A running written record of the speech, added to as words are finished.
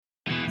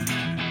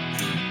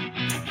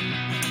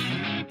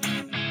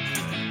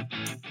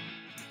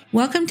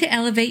Welcome to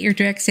Elevate Your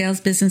Direct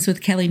Sales Business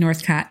with Kelly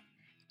Northcott.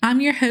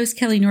 I'm your host,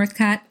 Kelly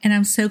Northcott, and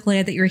I'm so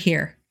glad that you're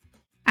here.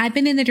 I've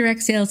been in the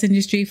direct sales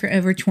industry for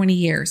over 20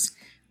 years.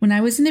 When I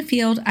was in the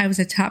field, I was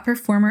a top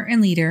performer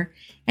and leader,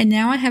 and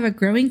now I have a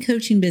growing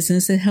coaching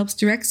business that helps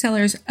direct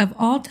sellers of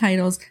all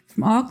titles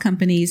from all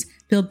companies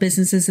build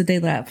businesses that they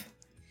love.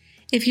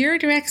 If you're a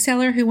direct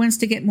seller who wants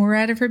to get more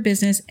out of her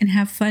business and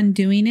have fun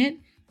doing it,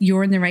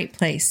 you're in the right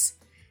place.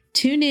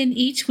 Tune in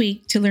each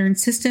week to learn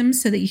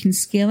systems so that you can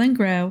scale and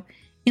grow,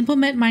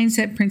 implement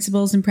mindset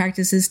principles and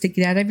practices to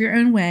get out of your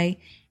own way,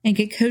 and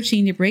get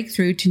coaching to break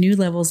through to new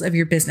levels of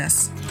your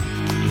business.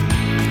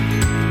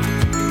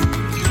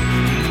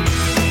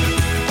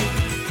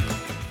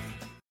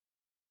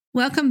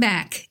 Welcome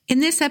back. In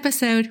this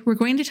episode, we're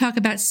going to talk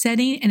about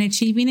setting and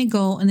achieving a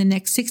goal in the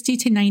next 60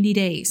 to 90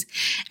 days.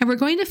 And we're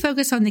going to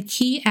focus on the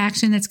key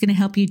action that's going to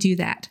help you do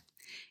that.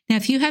 Now,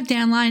 if you have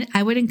downline,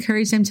 I would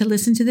encourage them to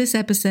listen to this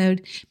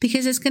episode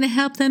because it's going to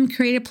help them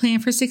create a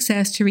plan for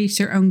success to reach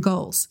their own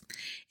goals.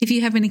 If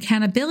you have an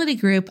accountability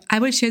group, I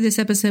would share this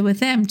episode with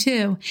them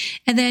too.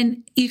 And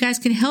then you guys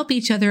can help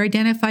each other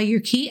identify your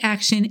key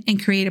action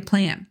and create a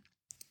plan.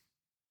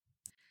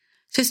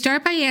 So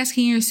start by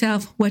asking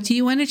yourself, what do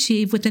you want to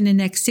achieve within the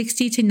next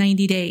 60 to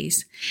 90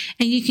 days?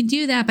 And you can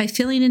do that by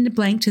filling in the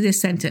blank to this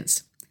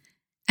sentence.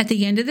 At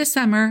the end of the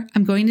summer,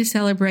 I'm going to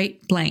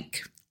celebrate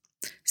blank.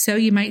 So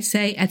you might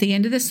say, at the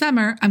end of the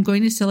summer, I'm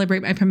going to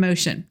celebrate my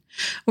promotion.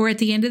 Or at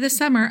the end of the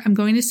summer, I'm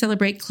going to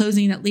celebrate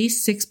closing at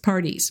least 6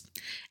 parties.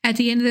 At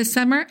the end of the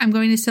summer, I'm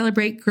going to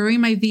celebrate growing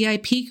my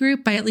VIP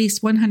group by at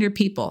least 100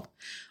 people.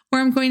 Or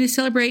I'm going to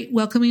celebrate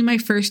welcoming my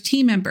first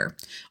team member,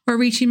 or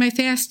reaching my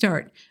fast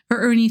start, or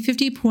earning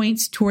 50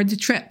 points toward the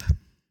trip.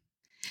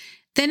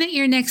 Then at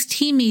your next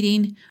team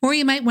meeting, or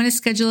you might want to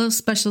schedule a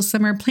special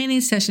summer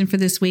planning session for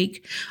this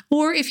week,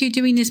 or if you're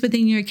doing this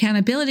within your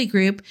accountability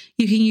group,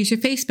 you can use your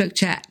Facebook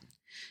chat.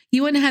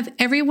 You want to have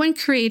everyone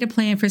create a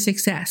plan for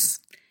success.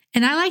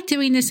 And I like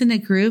doing this in a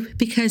group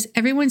because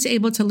everyone's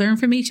able to learn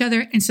from each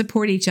other and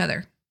support each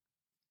other.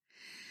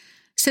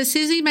 So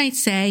Susie might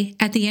say,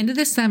 at the end of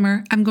the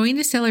summer, I'm going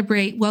to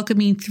celebrate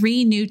welcoming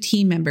 3 new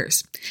team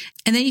members.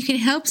 And then you can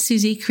help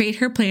Susie create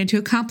her plan to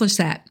accomplish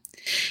that.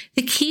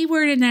 The key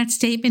word in that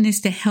statement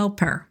is to help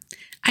her.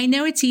 I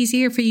know it's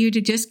easier for you to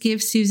just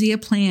give Susie a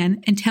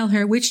plan and tell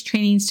her which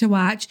trainings to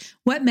watch,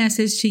 what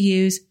message to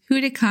use,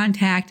 who to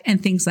contact,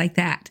 and things like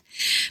that.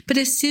 But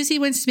if Susie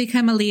wants to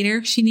become a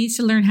leader, she needs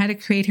to learn how to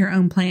create her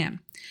own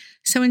plan.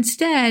 So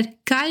instead,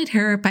 guide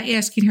her by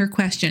asking her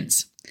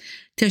questions.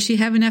 Does she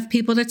have enough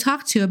people to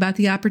talk to about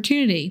the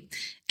opportunity?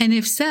 And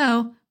if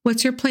so,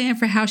 what's her plan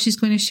for how she's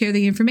going to share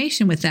the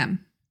information with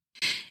them?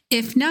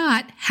 If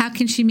not, how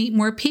can she meet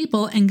more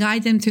people and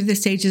guide them through the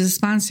stages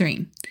of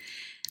sponsoring?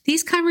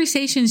 These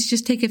conversations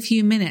just take a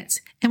few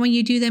minutes, and when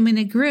you do them in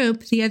a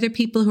group, the other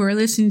people who are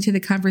listening to the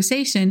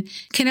conversation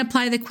can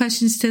apply the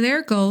questions to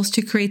their goals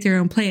to create their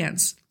own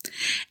plans.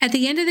 At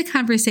the end of the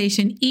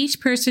conversation, each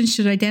person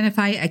should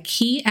identify a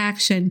key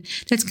action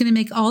that's going to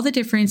make all the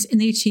difference in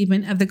the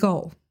achievement of the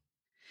goal.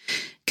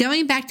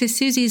 Going back to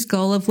Susie's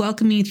goal of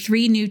welcoming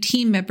 3 new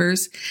team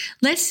members,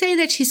 let's say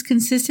that she's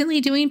consistently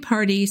doing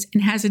parties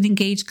and has an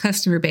engaged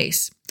customer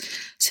base.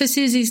 So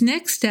Susie's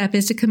next step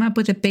is to come up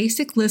with a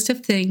basic list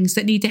of things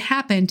that need to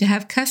happen to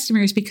have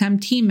customers become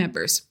team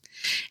members.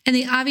 And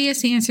the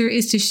obvious answer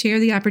is to share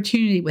the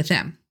opportunity with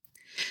them.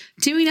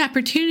 Doing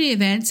opportunity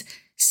events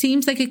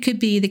seems like it could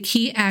be the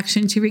key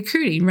action to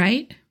recruiting,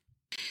 right?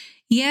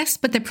 Yes,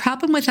 but the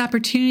problem with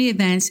opportunity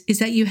events is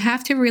that you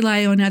have to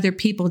rely on other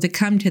people to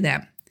come to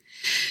them.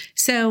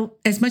 So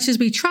as much as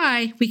we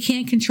try, we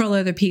can't control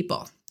other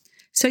people.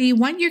 So you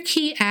want your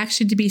key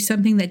action to be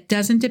something that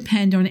doesn't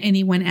depend on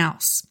anyone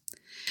else.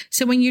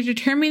 So when you're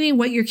determining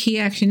what your key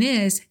action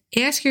is,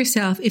 ask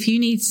yourself if you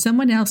need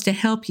someone else to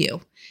help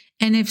you.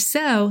 And if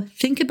so,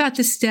 think about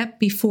the step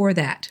before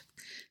that.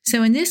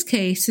 So in this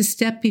case, the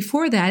step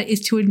before that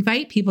is to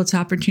invite people to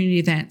opportunity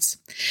events.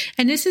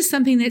 And this is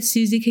something that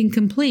Susie can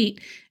complete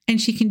and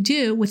she can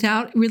do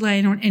without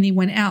relying on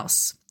anyone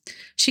else.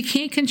 She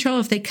can't control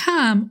if they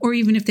come or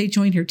even if they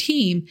join her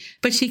team,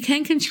 but she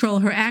can control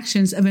her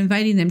actions of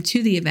inviting them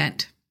to the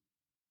event.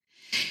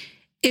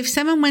 If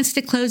someone wants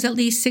to close at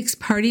least 6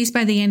 parties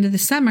by the end of the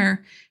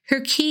summer,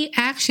 her key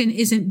action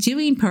isn't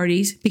doing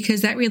parties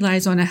because that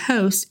relies on a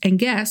host and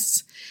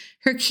guests.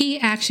 Her key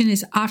action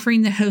is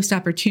offering the host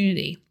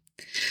opportunity.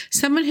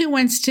 Someone who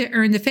wants to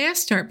earn the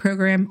Fast Start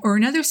program or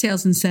another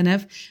sales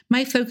incentive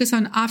might focus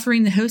on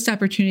offering the host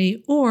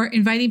opportunity or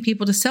inviting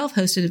people to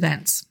self-hosted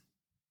events.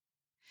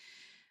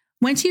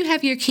 Once you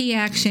have your key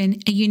action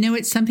and you know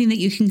it's something that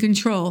you can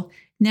control,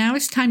 now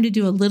it's time to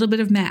do a little bit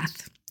of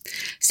math.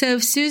 So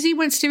if Susie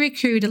wants to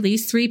recruit at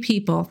least 3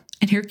 people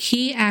and her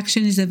key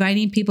action is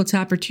inviting people to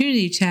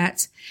opportunity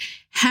chats,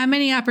 how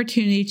many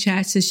opportunity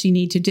chats does she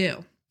need to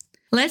do?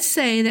 Let's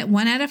say that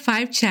 1 out of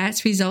 5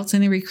 chats results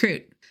in a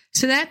recruit.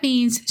 So that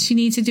means she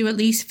needs to do at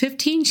least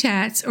 15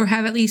 chats or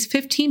have at least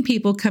 15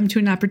 people come to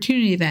an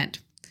opportunity event.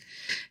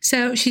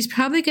 So she's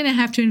probably going to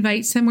have to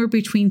invite somewhere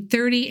between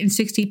 30 and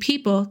 60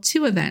 people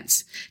to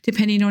events,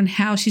 depending on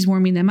how she's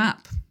warming them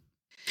up.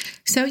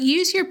 So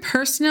use your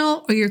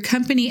personal or your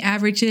company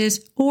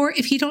averages, or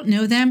if you don't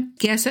know them,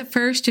 guess at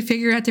first to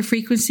figure out the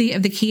frequency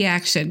of the key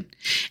action.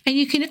 And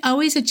you can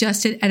always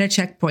adjust it at a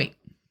checkpoint.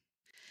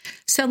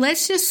 So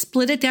let's just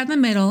split it down the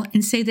middle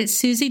and say that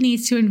Susie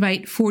needs to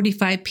invite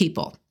 45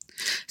 people.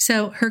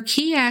 So her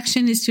key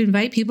action is to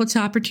invite people to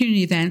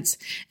opportunity events,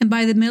 and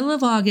by the middle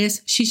of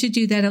August, she should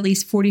do that at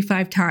least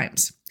 45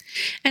 times.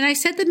 And I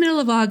said the middle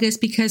of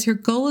August because her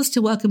goal is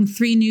to welcome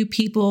 3 new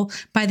people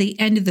by the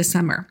end of the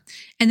summer.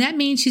 And that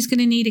means she's going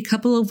to need a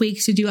couple of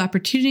weeks to do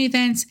opportunity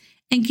events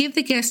and give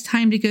the guests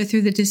time to go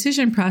through the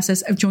decision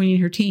process of joining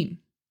her team.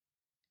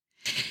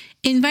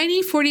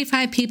 Inviting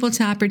 45 people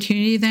to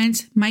opportunity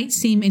events might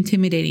seem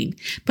intimidating,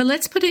 but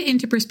let's put it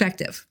into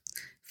perspective.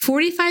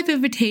 45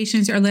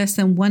 invitations are less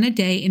than 1 a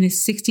day in a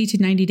 60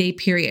 to 90 day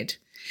period.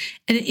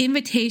 An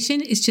invitation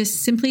is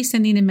just simply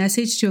sending a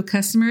message to a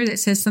customer that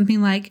says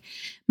something like,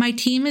 my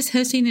team is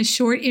hosting a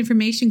short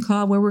information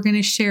call where we're going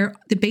to share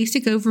the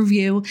basic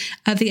overview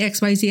of the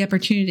XYZ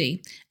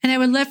opportunity, and I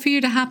would love for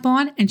you to hop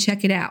on and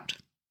check it out.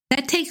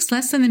 That takes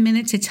less than a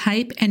minute to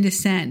type and to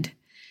send.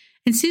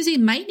 And Susie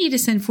might need to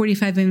send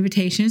 45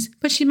 invitations,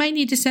 but she might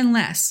need to send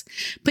less.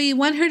 But you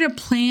want her to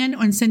plan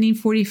on sending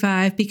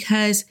 45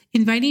 because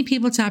inviting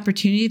people to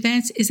opportunity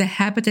events is a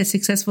habit that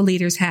successful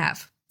leaders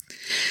have.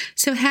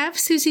 So have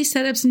Susie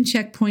set up some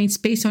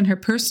checkpoints based on her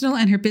personal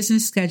and her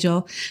business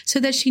schedule so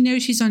that she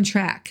knows she's on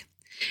track.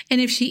 And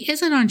if she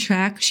isn't on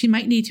track, she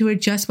might need to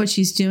adjust what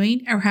she's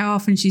doing or how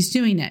often she's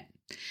doing it.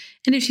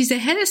 And if she's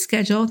ahead of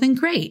schedule, then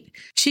great.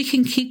 She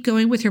can keep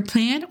going with her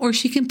plan, or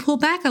she can pull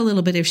back a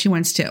little bit if she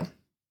wants to.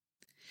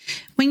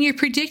 When you're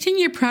predicting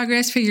your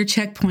progress for your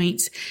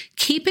checkpoints,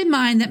 keep in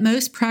mind that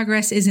most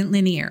progress isn't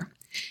linear.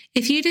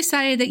 If you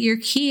decided that your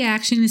key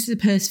action is to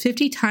post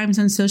 50 times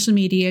on social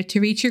media to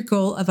reach your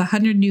goal of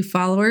 100 new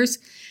followers,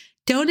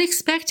 don't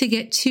expect to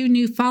get 2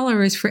 new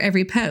followers for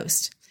every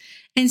post.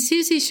 And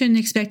Susie shouldn't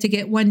expect to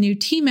get 1 new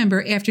team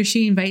member after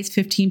she invites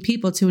 15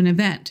 people to an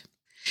event.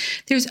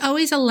 There's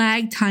always a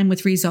lag time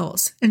with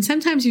results, and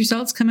sometimes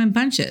results come in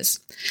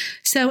bunches.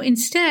 So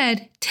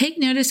instead, take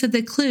notice of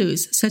the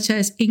clues, such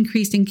as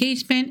increased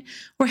engagement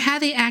or how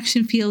the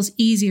action feels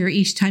easier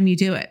each time you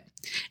do it.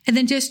 And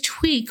then just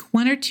tweak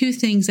 1 or 2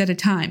 things at a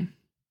time.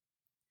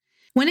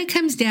 When it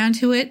comes down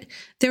to it,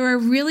 there are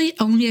really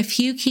only a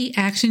few key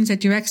actions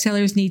that direct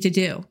sellers need to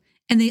do,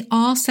 and they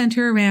all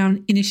center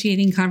around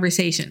initiating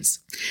conversations.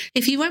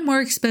 If you want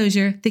more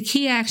exposure, the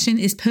key action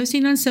is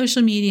posting on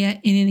social media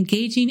in an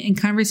engaging and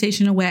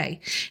conversational way,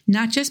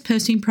 not just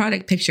posting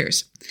product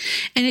pictures.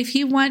 And if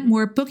you want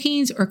more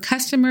bookings or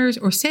customers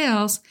or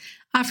sales,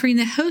 offering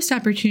the host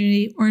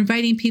opportunity or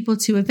inviting people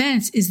to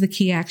events is the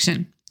key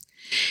action.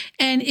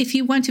 And if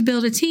you want to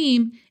build a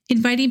team,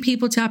 inviting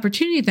people to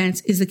opportunity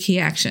events is the key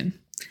action.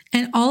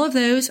 And all of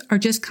those are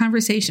just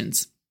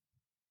conversations.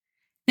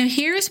 Now,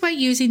 here's what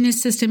using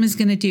this system is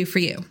going to do for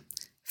you.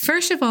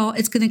 First of all,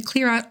 it's going to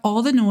clear out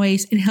all the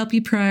noise and help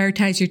you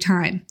prioritize your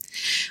time.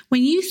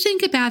 When you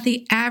think about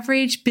the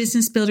average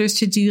business builder's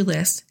to-do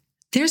list,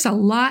 there's a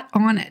lot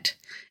on it.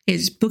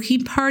 It's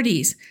booking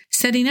parties,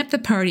 setting up the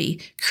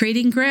party,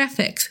 creating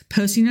graphics,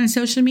 posting on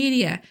social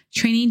media,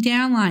 training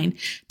downline,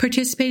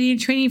 participating in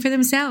training for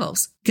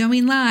themselves,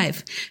 going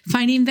live,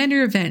 finding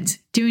vendor events,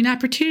 doing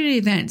opportunity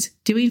events,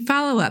 doing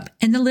follow-up,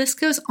 and the list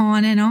goes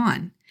on and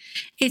on.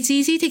 It's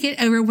easy to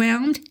get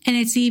overwhelmed, and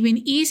it's even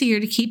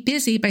easier to keep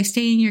busy by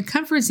staying in your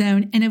comfort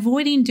zone and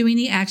avoiding doing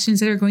the actions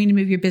that are going to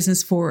move your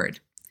business forward.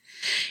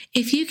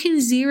 If you can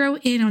zero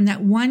in on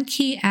that one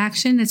key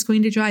action that's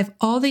going to drive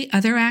all the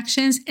other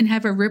actions and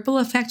have a ripple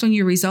effect on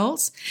your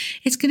results,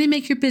 it's going to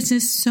make your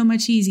business so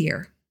much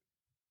easier.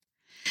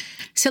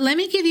 So let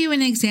me give you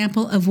an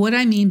example of what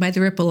I mean by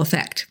the ripple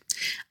effect.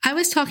 I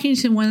was talking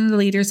to one of the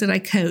leaders that I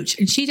coach,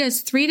 and she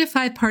does 3 to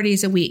 5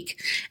 parties a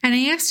week. And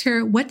I asked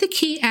her what the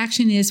key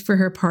action is for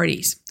her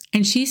parties.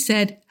 And she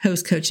said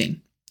host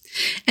coaching.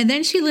 And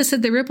then she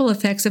listed the ripple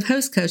effects of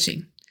host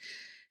coaching.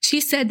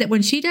 She said that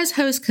when she does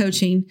host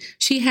coaching,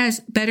 she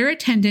has better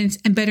attendance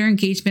and better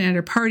engagement at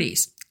her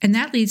parties, and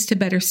that leads to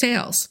better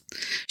sales.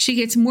 She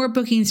gets more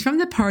bookings from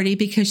the party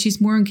because she's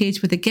more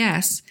engaged with the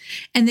guests,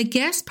 and the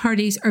guest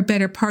parties are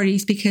better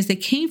parties because they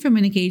came from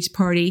an engaged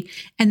party,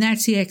 and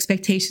that's the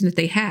expectation that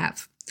they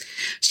have.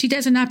 She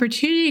does an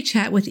opportunity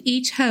chat with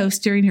each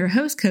host during her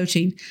host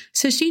coaching,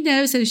 so she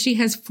knows that if she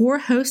has 4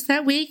 hosts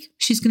that week,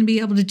 she's going to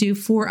be able to do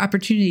 4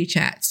 opportunity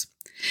chats.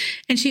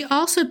 And she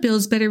also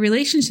builds better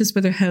relationships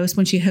with her host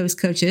when she host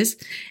coaches,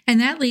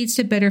 and that leads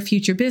to better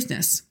future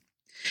business.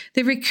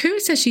 The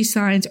recruits that she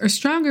signs are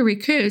stronger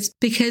recruits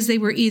because they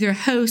were either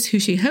hosts who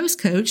she host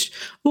coached,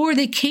 or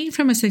they came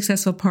from a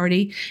successful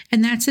party,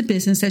 and that's a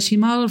business that she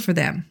modeled for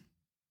them.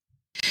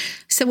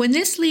 So when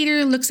this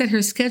leader looks at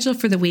her schedule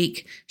for the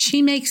week,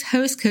 she makes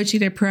host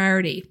coaching a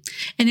priority.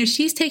 And if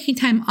she's taking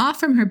time off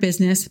from her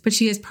business, but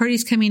she has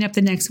parties coming up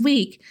the next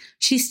week,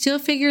 she still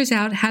figures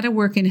out how to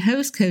work in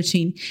host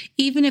coaching,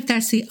 even if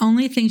that's the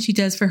only thing she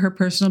does for her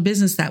personal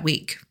business that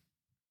week.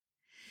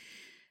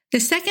 The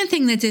second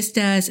thing that this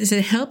does is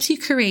it helps you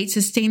create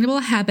sustainable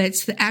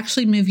habits that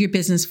actually move your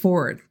business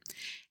forward.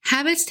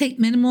 Habits take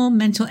minimal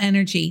mental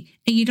energy,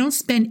 and you don't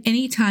spend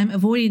any time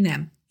avoiding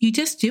them. You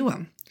just do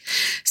them.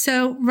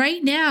 So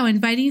right now,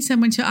 inviting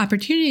someone to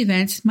opportunity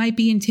events might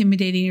be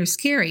intimidating or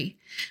scary,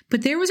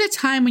 but there was a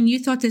time when you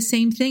thought the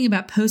same thing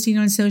about posting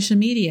on social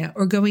media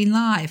or going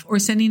live or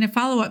sending a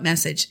follow-up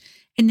message,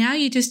 and now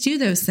you just do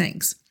those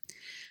things.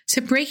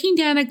 So breaking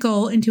down a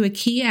goal into a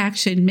key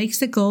action makes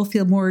the goal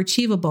feel more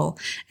achievable,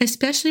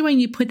 especially when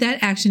you put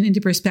that action into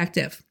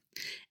perspective.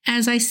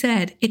 As I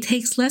said, it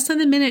takes less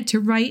than a minute to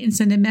write and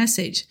send a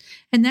message,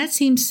 and that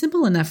seems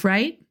simple enough,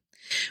 right?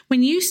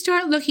 When you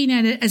start looking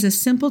at it as a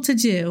simple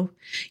to-do,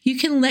 you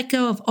can let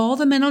go of all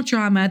the mental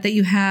drama that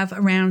you have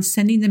around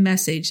sending the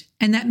message.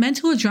 And that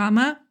mental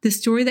drama, the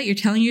story that you're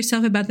telling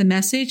yourself about the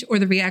message or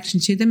the reaction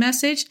to the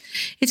message,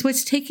 is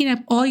what's taking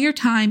up all your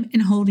time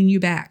and holding you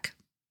back.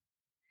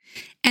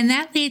 And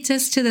that leads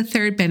us to the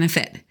third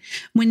benefit.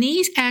 When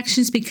these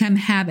actions become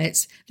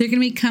habits, they're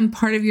going to become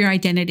part of your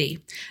identity.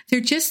 They're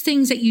just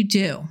things that you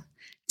do.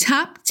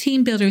 Top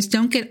team builders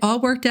don't get all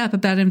worked up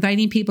about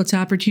inviting people to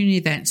opportunity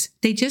events.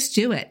 They just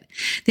do it.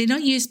 They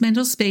don't use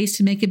mental space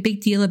to make a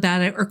big deal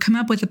about it or come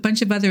up with a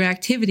bunch of other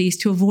activities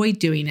to avoid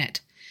doing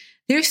it.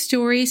 Their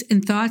stories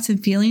and thoughts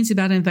and feelings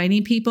about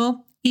inviting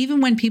people,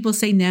 even when people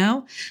say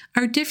no,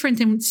 are different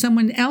than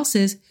someone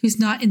else's who's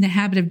not in the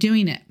habit of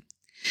doing it.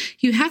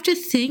 You have to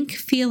think,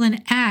 feel,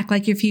 and act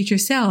like your future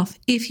self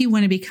if you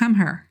want to become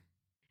her.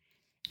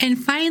 And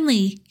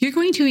finally, you're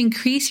going to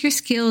increase your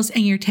skills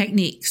and your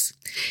techniques.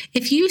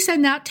 If you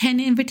send out 10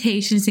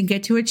 invitations and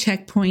get to a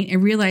checkpoint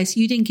and realize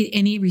you didn't get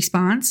any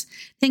response,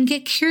 then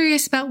get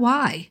curious about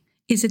why.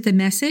 Is it the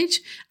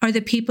message? Are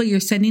the people you're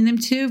sending them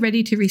to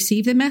ready to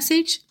receive the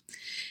message?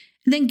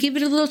 And then give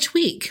it a little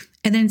tweak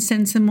and then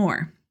send some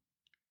more.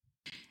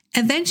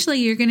 Eventually,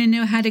 you're going to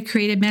know how to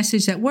create a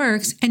message that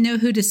works and know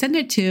who to send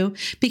it to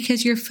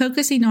because you're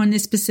focusing on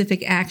this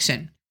specific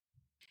action.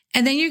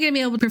 And then you're going to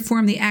be able to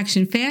perform the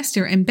action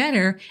faster and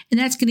better, and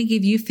that's going to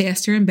give you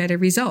faster and better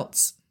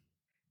results.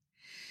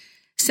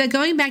 So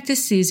going back to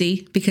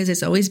Susie, because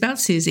it's always about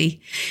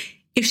Susie,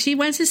 if she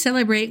wants to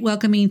celebrate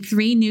welcoming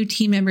 3 new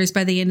team members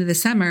by the end of the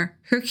summer,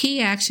 her key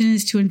action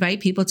is to invite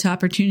people to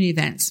opportunity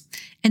events.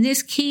 And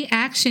this key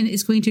action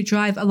is going to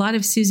drive a lot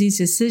of Susie's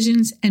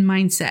decisions and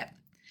mindset.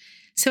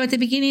 So at the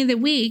beginning of the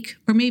week,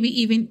 or maybe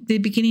even the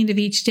beginning of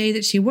each day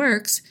that she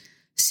works,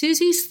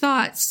 Susie's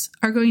thoughts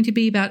are going to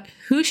be about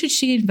who should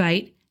she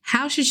invite,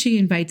 how should she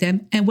invite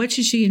them, and what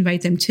should she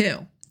invite them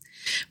to.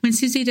 When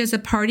Susie does a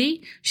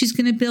party, she's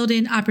going to build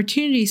in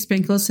opportunity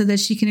sprinkles so that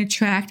she can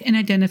attract and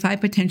identify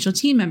potential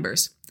team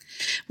members.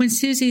 When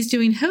Susie's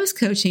doing host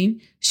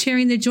coaching,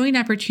 sharing the joint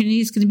opportunity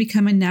is going to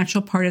become a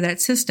natural part of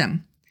that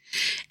system.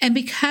 And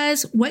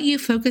because what you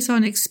focus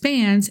on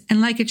expands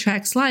and like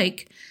attracts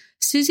like,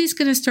 Susie's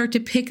going to start to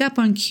pick up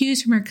on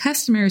cues from her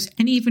customers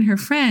and even her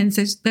friends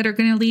that are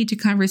going to lead to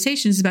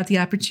conversations about the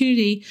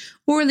opportunity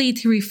or lead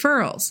to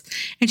referrals.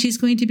 And she's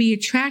going to be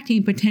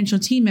attracting potential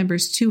team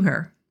members to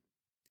her.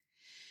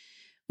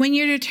 When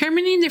you're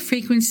determining the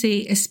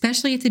frequency,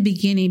 especially at the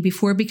beginning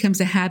before it becomes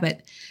a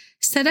habit,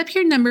 set up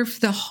your number for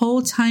the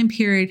whole time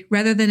period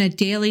rather than a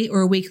daily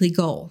or a weekly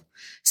goal.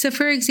 So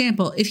for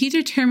example, if you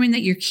determine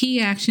that your key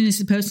action is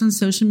to post on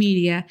social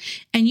media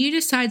and you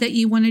decide that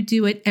you want to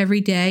do it every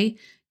day,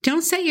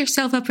 don't set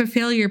yourself up for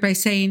failure by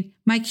saying,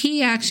 my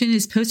key action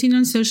is posting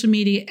on social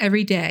media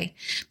every day.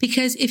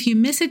 Because if you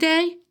miss a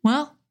day,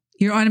 well,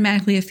 you're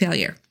automatically a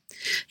failure.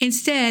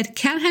 Instead,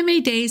 count how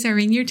many days are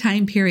in your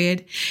time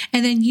period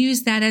and then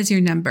use that as your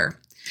number.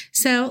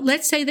 So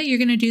let's say that you're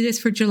going to do this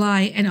for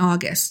July and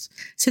August.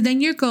 So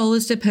then your goal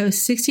is to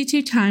post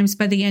 62 times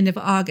by the end of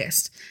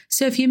August.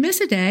 So if you miss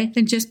a day,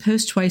 then just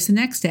post twice the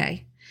next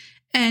day.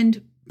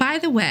 And by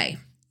the way,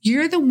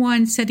 you're the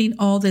one setting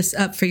all this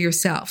up for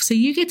yourself. So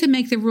you get to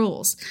make the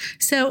rules.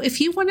 So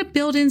if you want to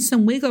build in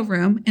some wiggle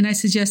room, and I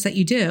suggest that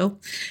you do,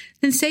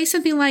 then say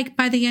something like,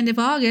 by the end of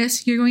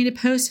August, you're going to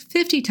post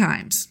 50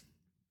 times.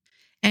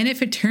 And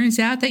if it turns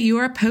out that you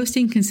are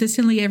posting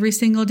consistently every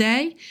single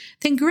day,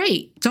 then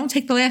great. Don't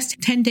take the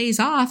last 10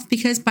 days off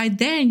because by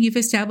then you've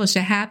established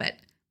a habit.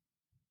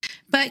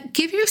 But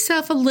give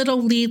yourself a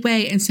little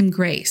leeway and some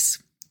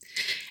grace.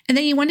 And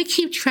then you want to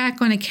keep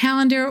track on a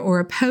calendar or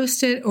a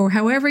Post-it or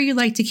however you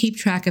like to keep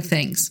track of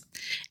things.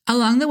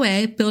 Along the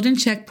way, build in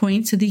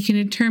checkpoints so that you can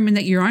determine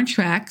that you're on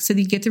track so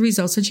that you get the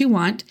results that you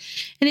want.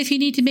 And if you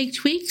need to make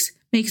tweaks,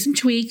 make some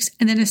tweaks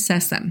and then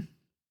assess them.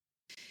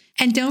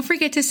 And don't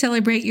forget to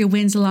celebrate your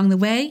wins along the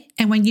way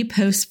and when you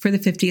post for the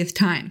 50th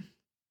time.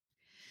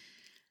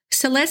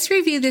 So let's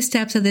review the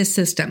steps of this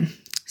system.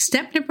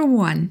 Step number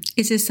 1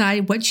 is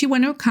decide what you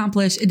want to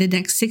accomplish in the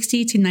next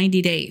 60 to 90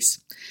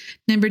 days.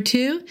 Number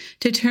 2,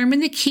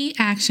 determine the key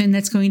action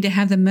that's going to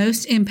have the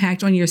most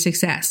impact on your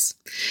success.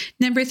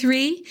 Number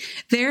 3,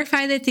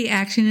 verify that the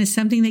action is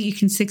something that you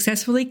can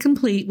successfully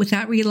complete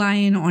without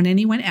relying on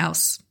anyone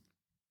else.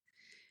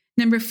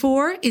 Number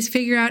 4 is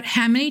figure out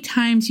how many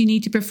times you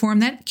need to perform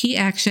that key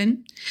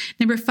action.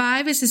 Number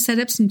 5 is to set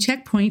up some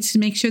checkpoints to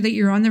make sure that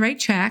you're on the right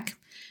track.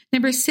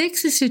 Number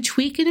 6 is to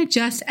tweak and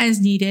adjust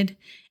as needed.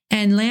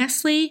 And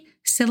lastly,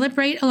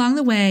 celebrate along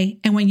the way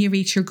and when you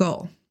reach your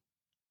goal.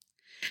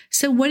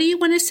 So what do you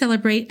want to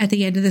celebrate at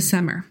the end of the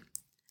summer?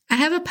 I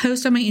have a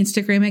post on my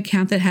Instagram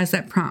account that has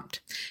that prompt.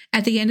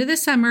 At the end of the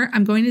summer,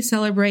 I'm going to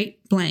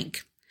celebrate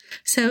blank.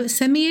 So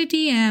send me a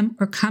DM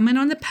or comment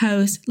on the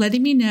post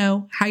letting me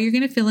know how you're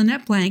going to fill in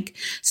that blank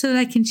so that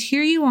I can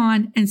cheer you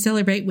on and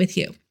celebrate with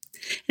you.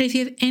 And if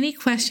you have any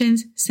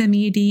questions, send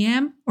me a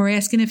DM or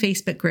ask in a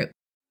Facebook group.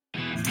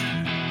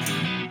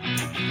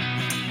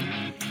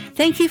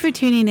 Thank you for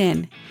tuning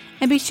in.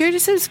 And be sure to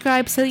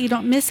subscribe so that you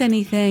don't miss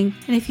anything.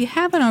 And if you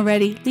haven't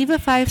already, leave a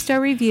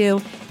 5-star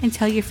review and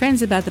tell your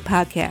friends about the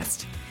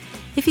podcast.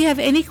 If you have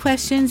any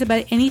questions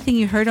about anything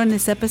you heard on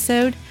this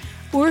episode,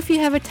 or if you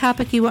have a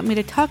topic you want me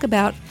to talk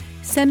about,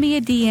 send me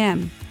a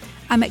DM.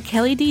 I'm at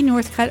Kelly D.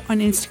 Northcutt on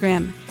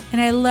Instagram,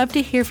 and I love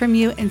to hear from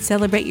you and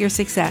celebrate your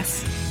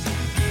success.